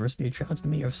of university, I challenged the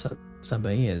mayor of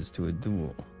Sabaez to a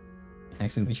duel. I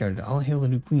accidentally shouted, "I'll hail the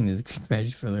new queen as a great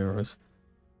magic for the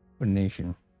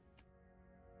nation."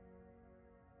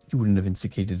 You wouldn't have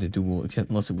instigated a duel except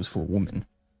unless it was for a woman.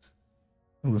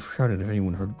 I would have shouted if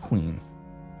anyone heard queen.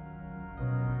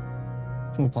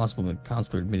 It's more possible that the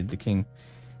counselor admitted the king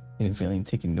in failing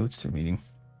taking notes to a meeting.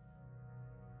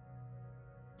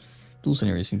 Duel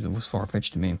scenario seems the most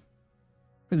far-fetched to me. I've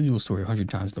heard the duel story 100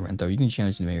 times, Lorento. You can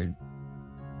challenge the mayor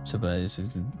Sabaz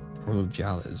as the Earl of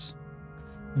Jales.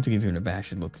 I'm to give you an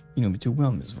abashed look. You know me too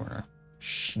well, Miss Werner.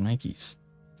 Shnikes.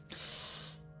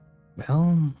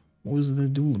 Well, what was the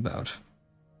duel about?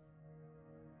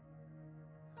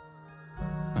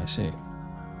 I see.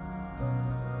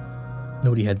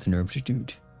 Nobody had the nerve to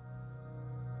shoot.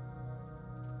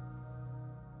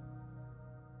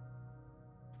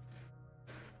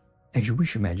 As you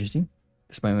wish, Your Majesty.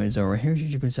 Despite my Zara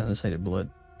heritage, you can stand the sight of blood.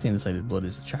 Stand the sight of blood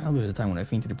as a child, at a time when I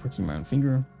fainted and pricking my own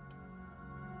finger.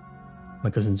 My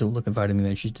cousin Zola confided me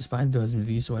that she despised her husband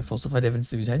V, so I falsified evidence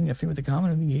that he was hiding an affair with the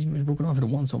common, and the engagement was broken off at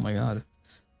once. Oh my god. I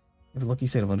have a lucky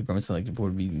set of undergarments to like the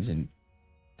board meetings and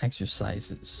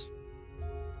exercises.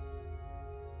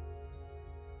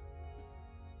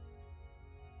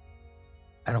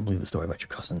 I don't believe the story about your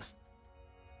cousin.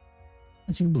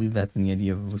 I seem to believe that than the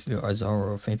idea of Lucia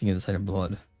Arzaro fainting at the sight of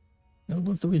blood. No, the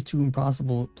blood story is too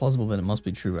plausible that it must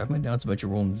be true. I have my doubts about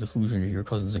your role in the disillusion of your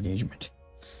cousin's engagement.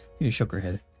 Tina shook her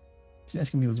head. She's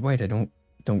asking me what's right. I don't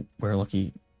wear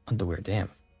lucky underwear. Damn.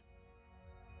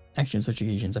 Actually, on such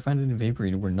occasions, I find it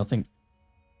invigorating to wear nothing.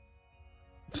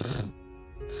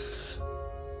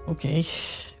 Okay.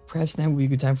 Perhaps now would be a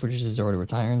good time for Zara to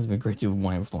retire. There's been a great deal of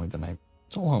wine flowing tonight.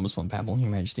 It's all harmless fun, Pablo, Your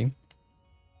Majesty.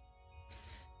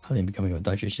 How then becoming a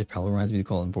Duchess just Pablo reminds me to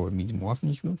call on board meetings more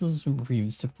often. She will listen to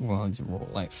reprieves to provide in rural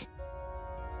life.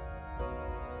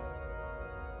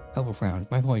 Pablo frowned.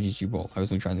 My apologies to you both. I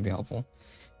was only trying to be helpful.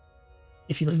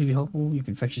 If you'd like to be helpful, you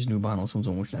can fetch this new bottle. This one's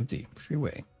almost empty. Straight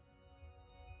away.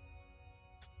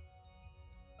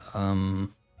 I'll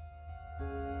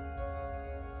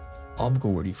go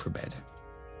ready for bed.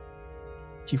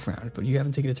 She frowned, but you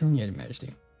haven't taken a turn yet, Your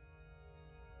Majesty.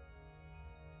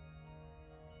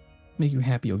 Make you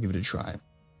happy, I'll give it a try.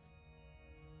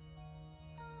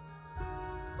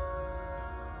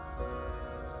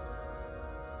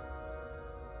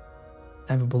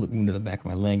 I have a bullet wound in the back of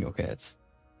my leg. Okay, that's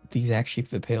the exact shape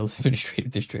of the Pales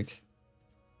Administrative District.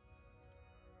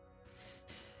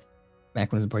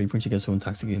 Back when the party prince got so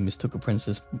intoxicated and mistook a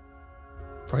priceless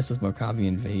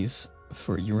Markovian vase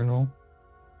for a urinal.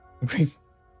 Great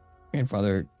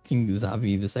grandfather King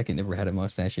Zavi II never had a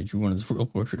mustache. He drew one of his royal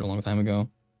portrait a long time ago.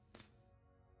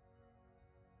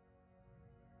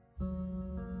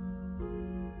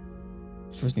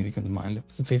 First thing that comes to mind. I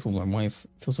wasn't faithful to my wife. I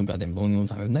feel so goddamn lonely all the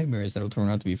time. I have nightmares that'll turn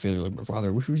out to be a failure like my father.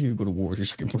 I wish we would go to war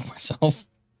just so I can prove myself.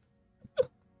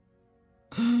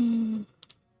 Oh,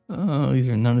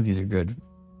 none of these are good.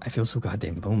 I feel so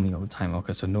goddamn lonely all the time,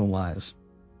 Elka, so no lies.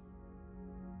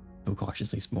 He'll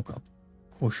cautiously spoke up.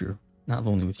 Of course you're not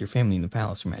lonely with your family in the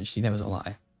palace, Your Majesty. That was a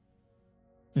lie.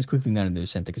 It was quickly nodded their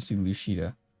assent. I could see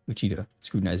Luchita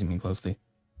scrutinizing me closely.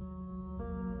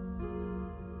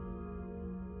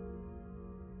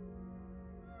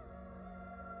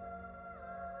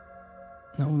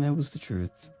 No, that was the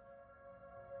truth.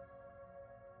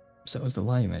 So was the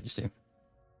lie, Your Majesty.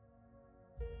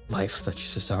 Life such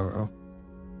is a sorrow.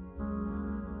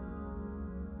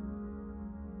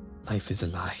 Life is a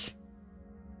lie.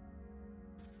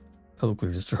 Pablo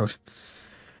cleared his throat.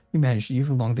 Your Majesty, you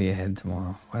have a long day ahead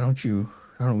tomorrow. Why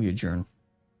don't we adjourn?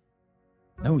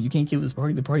 No, you can't kill this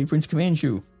party. The party prince commands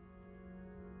you.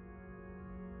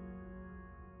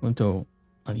 Monto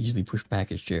uneasily pushed back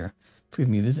his chair. Forgive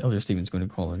me, this elder statement is going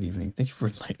to call it evening. Thank you for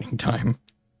enlightening time.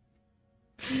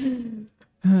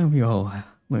 We all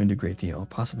learned a great deal,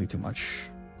 possibly too much.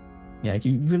 Yeah,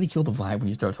 you really kill the vibe when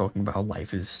you start talking about how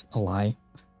life is a lie.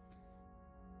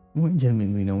 The more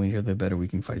intimately knowing each other, the better we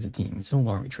can fight as a team. It's no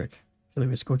army trick. Shall I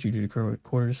escort you to the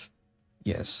quarters?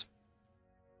 Yes.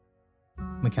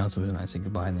 My counselor and I said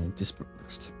goodbye and they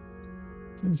dispersed.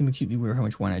 I became acutely aware of how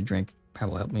much wine I drank.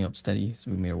 Pavel helped me up steady as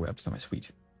we made our way up to my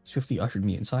suite. Swiftly ushered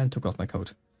me inside and took off my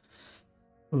coat.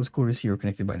 Those quarters here are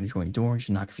connected by an adjoining door.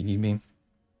 Just knock if you need me.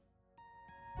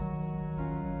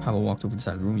 Pavel walked over to the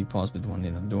side of the room. He paused with the one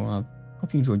in on the door.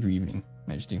 Hope you enjoyed your evening,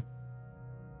 Majesty.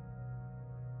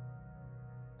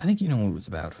 I think you know what it was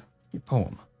about. Your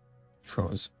poem.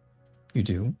 Froze. You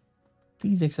do?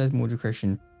 Please exercise more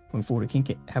discretion going forward. I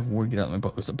can't have a word get out of my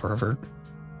butt as a pervert.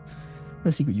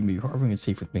 No secret you may be harboring. It's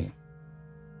safe with me.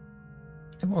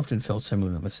 I've often felt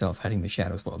similar to myself, hiding the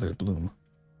shadows while others bloom.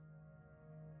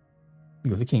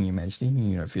 You are the king, your majesty, and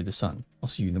you do not fear the sun. I'll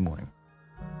see you in the morning.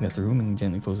 He left the room and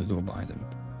gently closed the door behind him.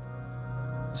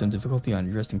 With some difficulty, I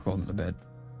undressed and crawled into bed.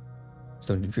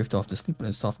 Starting to drift off to sleep when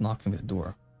a soft knocking at the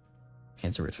door.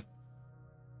 Answer it.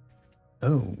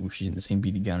 Oh, she's in the same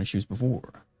beaded gown as she was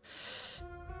before.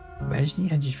 Majesty,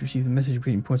 I just received a message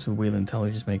reading points of Wayland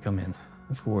intelligence may come in.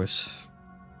 Of course.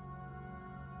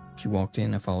 She walked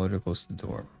in, I followed her close to the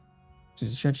door. As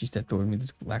she shut, she stepped toward me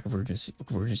with a lack of urgency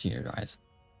in her eyes.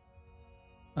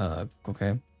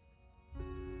 Okay.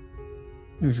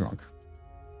 You're drunk.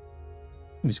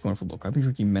 Give me a scornful look. I've been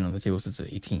drinking men on the table since the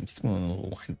 18th. It's more than a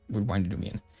little wine to do me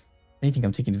in. I think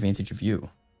I'm taking advantage of you.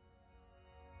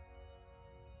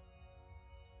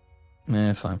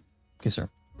 Fine. Kiss her.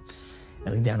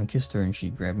 I leaned down and kissed her, and she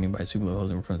grabbed me by a super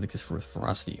hose and returned the kiss for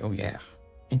ferocity. Oh yeah.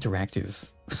 Interactive.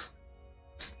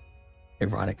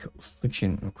 Erotic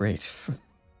fiction. Great.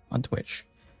 On Twitch.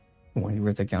 When you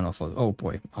rip that gown off of... Oh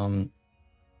boy.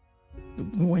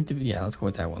 Yeah, let's go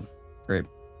with that one. Great.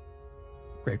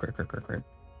 Great.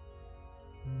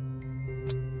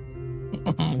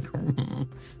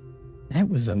 That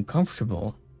was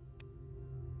uncomfortable.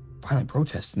 Violent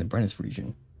protests in the Brennus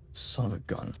region. Son of a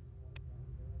gun.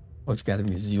 Large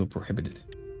gathering of zeal prohibited.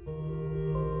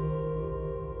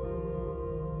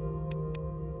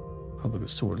 Public of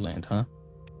Swordland, huh?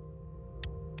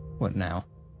 What now?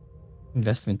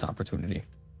 Investment opportunity.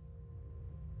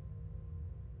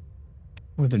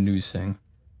 What the news saying?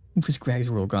 Rufus Gragg's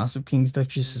royal gossip, King's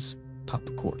Duchess pop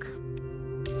a cork.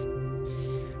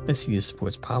 Vesuvius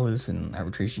supports Paula's and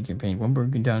arbitration campaign.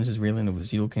 Wumberg condowns his railing of a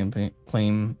zeal campaign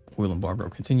claim. Oil embargo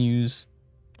continues.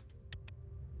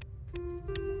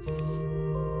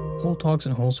 Whole talks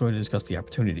and whole story to discuss the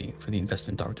opportunity. For the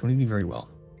investment opportunity, very well.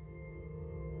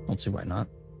 Don't see why not.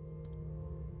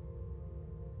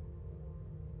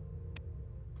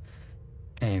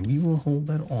 And we will hold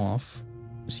that off.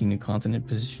 Seeing the continent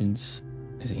positions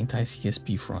as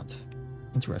anti-CSP front.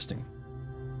 Interesting.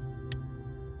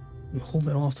 We'll hold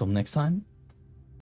that off till next time.